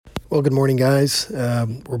Well, good morning, guys.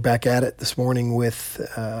 We're back at it this morning with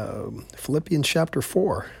Philippians chapter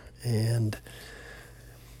 4. And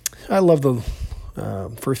I love the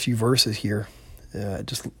first few verses here.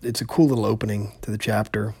 It's a cool little opening to the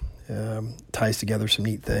chapter. Ties together some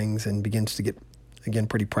neat things and begins to get, again,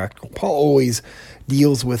 pretty practical. Paul always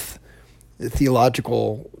deals with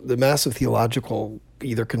the massive theological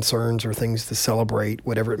either concerns or things to celebrate,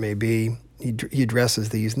 whatever it may be. He addresses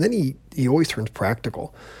these, and then he always turns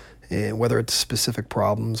practical. And whether it's specific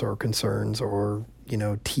problems or concerns or,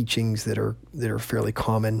 teachings that are fairly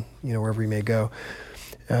common, wherever you may go.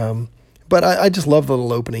 But I just love the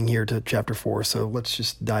little opening here to chapter 4, so let's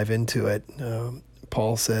just dive into it.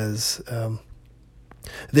 Paul says,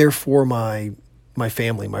 "Therefore, my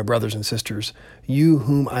family, my brothers and sisters, you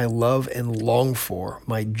whom I love and long for,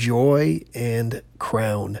 my joy and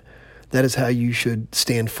crown, that is how you should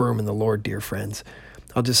stand firm in the Lord, dear friends."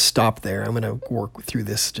 I'll just stop there. I'm going to work through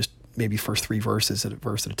this just maybe first three verses at a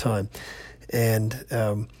verse at a time. And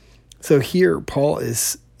so here Paul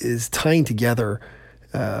is tying together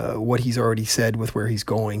what he's already said with where he's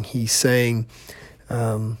going. He's saying,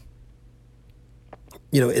 in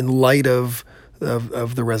light of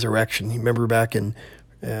the resurrection, you remember back in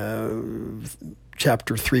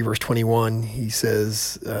chapter 3, verse 21, he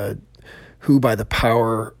says, who by the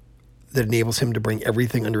power that enables him to bring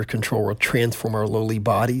everything under control will transform our lowly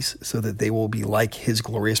bodies so that they will be like his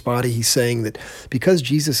glorious body. He's saying that because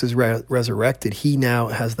Jesus is resurrected, he now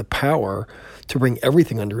has the power to bring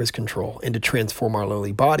everything under his control and to transform our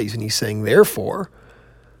lowly bodies. And he's saying, therefore,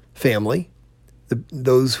 family,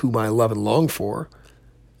 those whom I love and long for,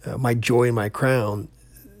 my joy and my crown,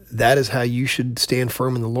 that is how you should stand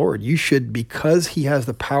firm in the Lord. You should, because he has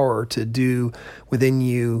the power to do within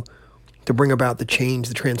you, to bring about the change,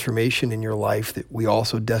 the transformation in your life that we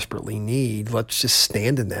also desperately need. Let's just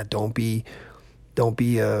stand in that. Don't be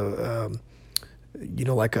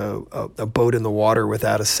like a boat in the water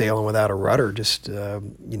without a sail and without a rudder, just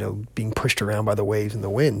being pushed around by the waves and the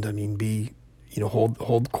wind. I mean,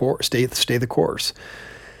 hold course, stay the course.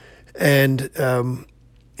 And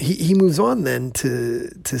he moves on then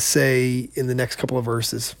to say in the next couple of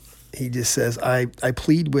verses, he just says, I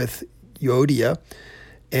plead with Euodia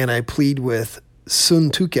and I plead with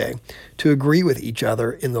Syntyche to agree with each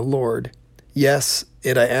other in the Lord. Yes,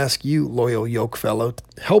 and I ask you, loyal yokefellow,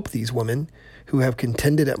 help these women who have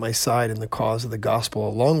contended at my side in the cause of the gospel,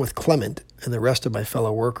 along with Clement and the rest of my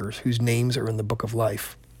fellow workers, whose names are in the book of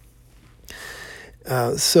life.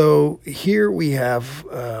 So here we have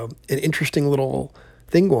an interesting little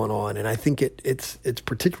thing going on, and I think it's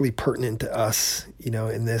particularly pertinent to us,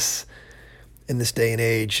 in this day and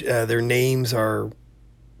age. Their names are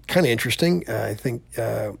kind of interesting. I think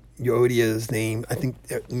Euodia's name, I think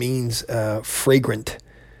it means fragrant.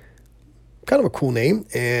 Kind of a cool name.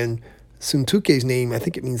 And Syntyche's name, I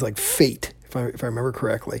think it means like fate, if I remember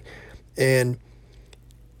correctly. And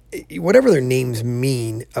whatever their names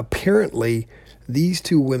mean, apparently these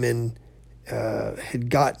two women had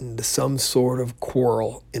gotten to some sort of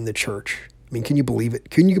quarrel in the church. I mean, can you believe it?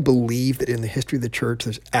 Can you believe that in the history of the church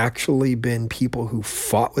there's actually been people who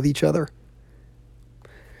fought with each other?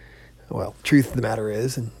 Well, truth of the matter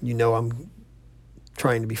is, and I'm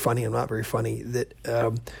trying to be funny, I'm not very funny, that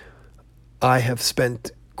I have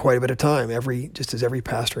spent quite a bit of time, just as every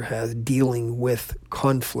pastor has, dealing with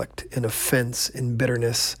conflict and offense and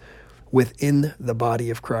bitterness within the body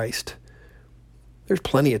of Christ. There's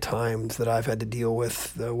plenty of times that I've had to deal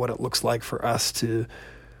with what it looks like for us to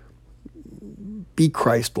be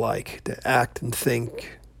Christ-like, to act and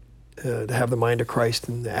think, to have the mind of Christ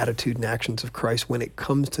and the attitude and actions of Christ when it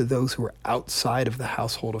comes to those who are outside of the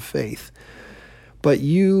household of faith. But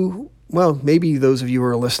maybe those of you who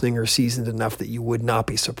are listening are seasoned enough that you would not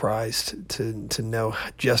be surprised to know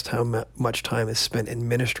just how much time is spent in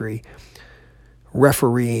ministry,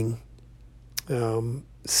 refereeing,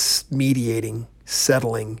 mediating,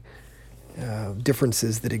 settling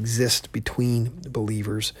differences that exist between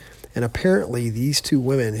believers. And apparently these two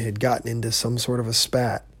women had gotten into some sort of a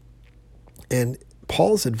spat. And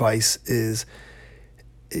Paul's advice is,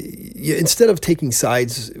 instead of taking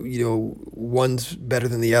sides, one's better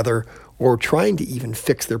than the other, or trying to even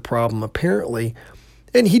fix their problem, apparently,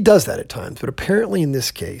 and he does that at times, but apparently in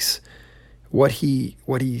this case,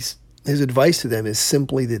 his advice to them is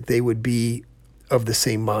simply that they would be of the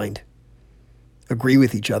same mind, agree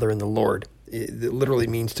with each other in the Lord. It literally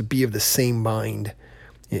means to be of the same mind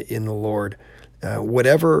in the Lord.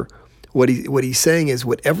 What he's saying is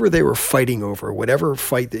whatever they were fighting over, whatever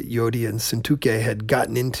fight that Euodia and Syntyche had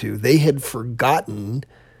gotten into, they had forgotten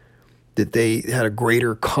that they had a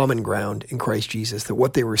greater common ground in Christ Jesus, that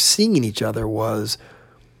what they were seeing in each other was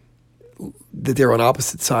that they're on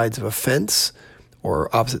opposite sides of a fence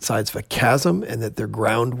or opposite sides of a chasm, and that their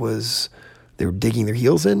ground was, they were digging their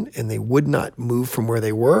heels in, and they would not move from where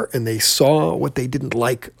they were, and they saw what they didn't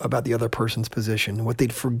like about the other person's position. And what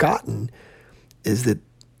they'd forgotten is that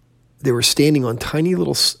they were standing on tiny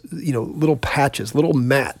little, little patches, little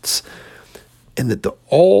mats, and that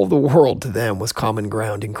all the world to them was common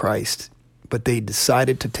ground in Christ. But they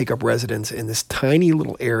decided to take up residence in this tiny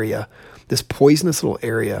little area, this poisonous little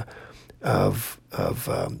area of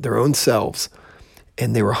their own selves.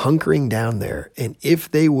 And they were hunkering down there. And if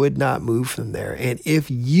they would not move from there, and if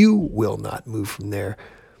you will not move from there,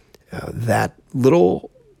 that little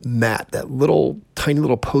mat, that little tiny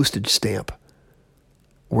little postage stamp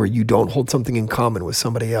where you don't hold something in common with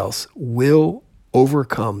somebody else will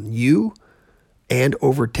overcome you and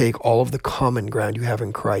overtake all of the common ground you have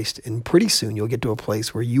in Christ. And pretty soon you'll get to a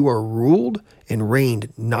place where you are ruled and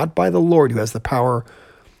reigned not by the Lord, who has the power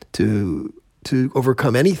to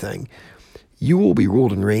overcome anything. You will be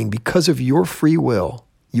ruled and reigned because of your free will.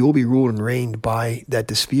 You will be ruled and reigned by that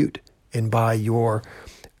dispute and by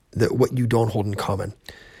what you don't hold in common.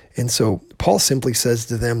 And so Paul simply says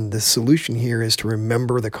to them, the solution here is to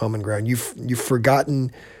remember the common ground. You've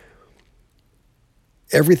forgotten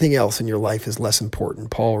everything else in your life is less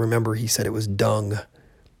important. Paul, remember, he said it was dung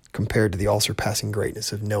compared to the all-surpassing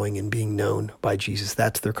greatness of knowing and being known by Jesus.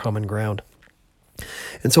 That's their common ground.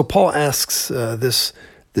 And so Paul asks this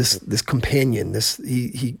companion,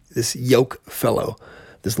 this yoke fellow,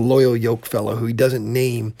 this loyal yoke fellow who he doesn't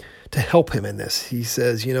name, to help him in this. He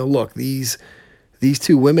says, look, these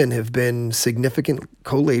two women have been significant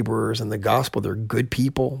co-laborers in the gospel. They're good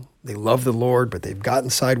people. They love the Lord, but they've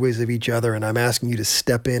gotten sideways of each other, and I'm asking you to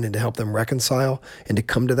step in and to help them reconcile and to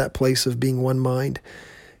come to that place of being one mind.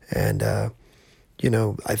 And, I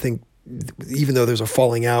think even though there's a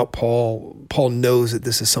falling out, Paul knows that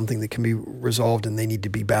this is something that can be resolved and they need to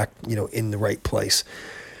be back, in the right place.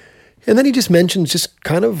 And then he just mentions just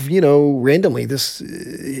kind of, randomly this,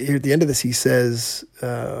 here at the end of this, he says,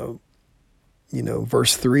 verse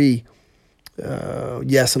 3,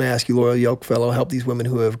 yes, and I ask you, loyal yoke fellow, help these women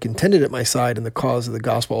who have contended at my side in the cause of the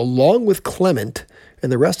gospel, along with Clement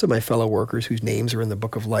and the rest of my fellow workers whose names are in the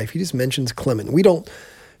book of life. He just mentions Clement. We don't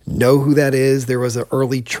know who that is. There was an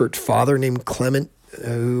early church father named Clement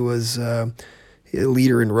who was a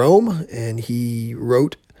leader in Rome, and he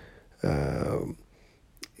wrote a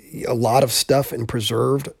lot of stuff and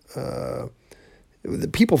preserved the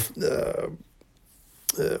people.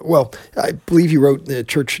 I believe he wrote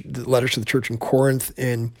the letters to the church in Corinth,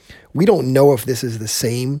 and we don't know if this is the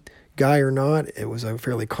same guy or not. It was a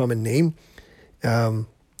fairly common name.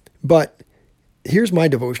 But here's my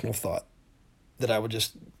devotional thought that I would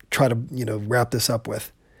just try to, wrap this up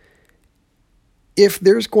with. If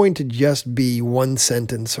there's going to just be one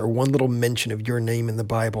sentence or one little mention of your name in the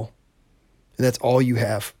Bible, and that's all you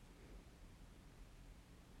have,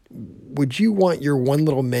 would you want your one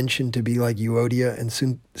little mention to be like Euodia and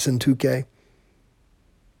Syntyche?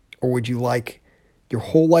 Or would you like your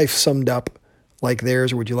whole life summed up like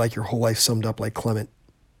theirs, or would you like your whole life summed up like Clement?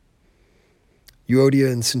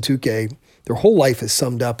 Euodia and Syntyche, their whole life is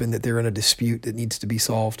summed up in that they're in a dispute that needs to be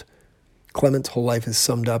solved. Clement's whole life is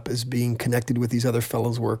summed up as being connected with these other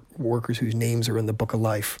fellows workers whose names are in the book of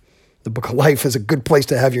life. The book of life is a good place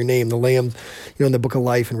to have your name, the Lamb, in the book of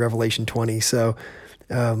life in Revelation 20. So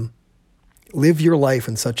live your life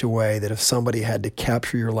in such a way that if somebody had to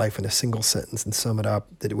capture your life in a single sentence and sum it up,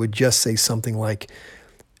 that it would just say something like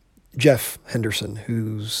Jeff Henderson,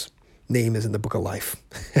 whose name is in the book of life.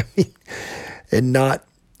 And not,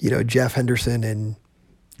 Jeff Henderson and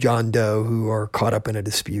John Doe who are caught up in a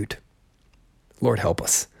dispute. Lord, help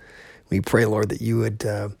us. We pray, Lord, that you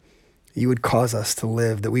would cause us to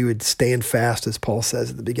live, that we would stand fast, as Paul says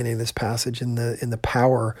at the beginning of this passage, in the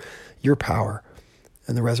power, your power,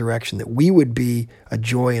 and the resurrection, that we would be a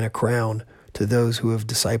joy and a crown to those who have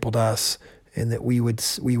discipled us, and that we would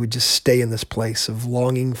just stay in this place of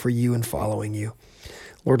longing for you and following you.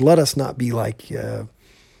 Lord, let us not be like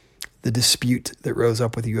the dispute that rose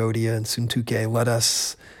up with Euodia and Syntyche. Let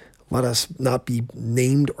us not be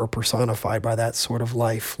named or personified by that sort of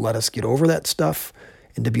life. Let us get over that stuff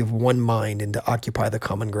and to be of one mind and to occupy the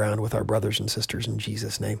common ground with our brothers and sisters in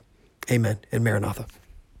Jesus' name. Amen and Maranatha.